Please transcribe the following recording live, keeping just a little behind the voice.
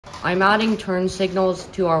I'm adding turn signals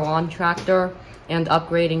to our lawn tractor and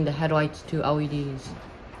upgrading the headlights to LEDs.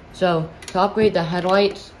 So to upgrade the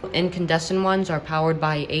headlights, incandescent ones are powered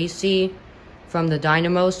by AC from the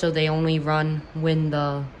dynamo, so they only run when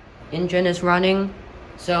the engine is running.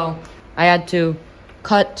 So I had to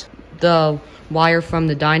cut the wire from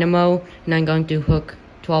the dynamo, and I'm going to hook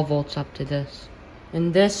 12 volts up to this.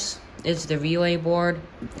 And this is the relay board.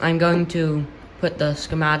 I'm going to put the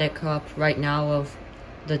schematic up right now of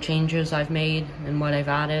the changes I've made and what I've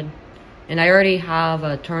added. And I already have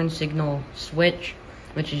a turn signal switch,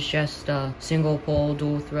 which is just a single pole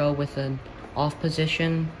dual throw with an off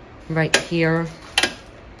position right here.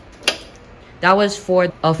 That was for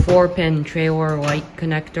a 4-pin trailer light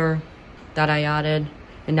connector that I added.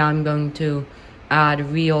 And now I'm going to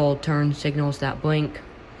add real turn signals that blink,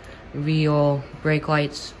 real brake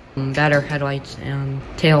lights, better headlights, and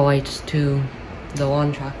tail lights to the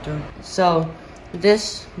lawn tractor. So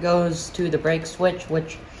this goes to the brake switch,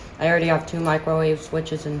 which I already have 2 microwave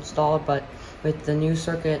switches installed, but with the new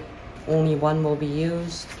circuit, only one will be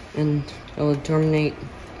used, and it will terminate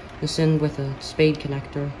this end with a spade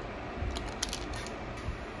connector.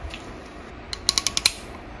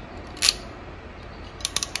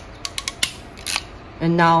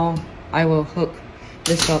 And now I will hook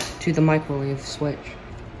this up to the microwave switch.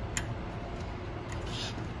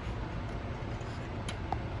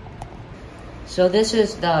 So this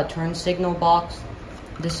is the turn signal box,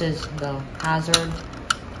 this is the hazard,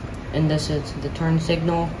 and this is the turn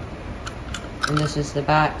signal, and this is the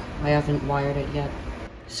back. I haven't wired it yet.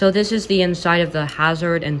 So this is the inside of the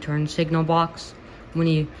hazard and turn signal box. When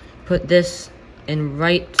you put this in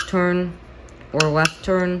right turn or left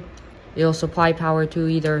turn, it'll supply power to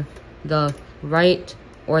either the right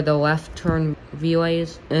or the left turn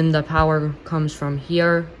relays, and the power comes from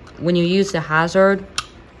here. When you use the hazard,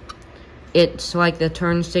 it's like the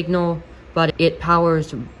turn signal, but it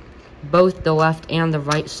powers both the left and the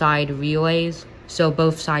right side relays, so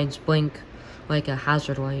both sides blink like a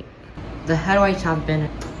hazard light. The headlights have been...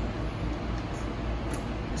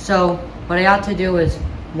 So what I had to do is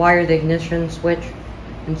wire the ignition switch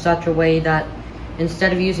in such a way that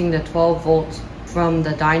instead of using the 12 volts from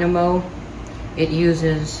the dynamo, it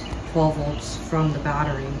uses 12 volts from the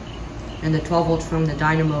battery. And the 12 volts from the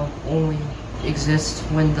dynamo only exists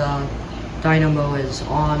when the dynamo is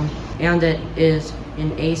on, and it is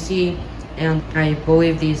in AC, and I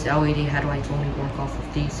believe these LED headlights only work off of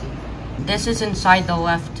DC. This is inside the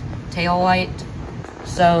left tail light.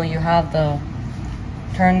 So you have the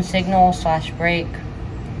turn signal / brake,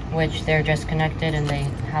 which they're just connected and they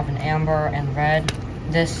have an amber and red.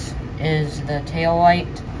 This is the tail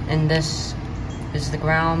light, and this is the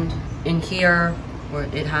ground. In here, where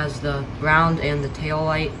it has the ground and the tail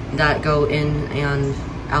light that go in and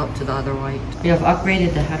out to the other light. We have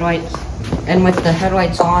upgraded the headlights, and with the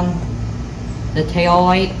headlights on, the tail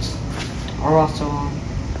lights are also on.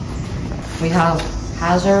 We have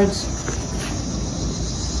hazards,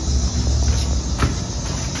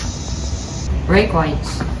 brake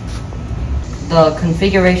lights. The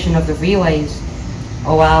configuration of the relays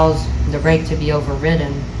allows the brake to be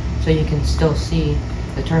overridden, so you can still see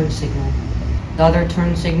the turn signal. The other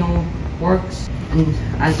turn signal works, and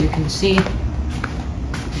as you can see,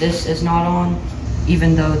 this is not on,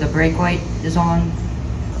 even though the brake light is on.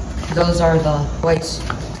 Those are the lights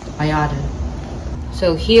I added.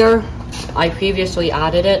 So here, I previously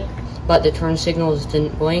added it, but the turn signals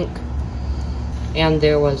didn't blink, and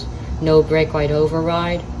there was no brake light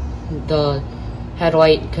override. The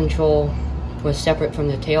headlight control was separate from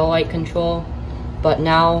the tail light control, but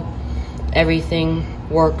now everything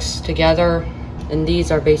works together, and these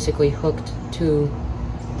are basically hooked to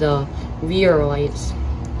the rear lights,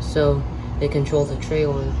 so they control the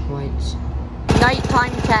trailer lights.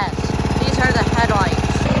 Nighttime test. These are the headlights.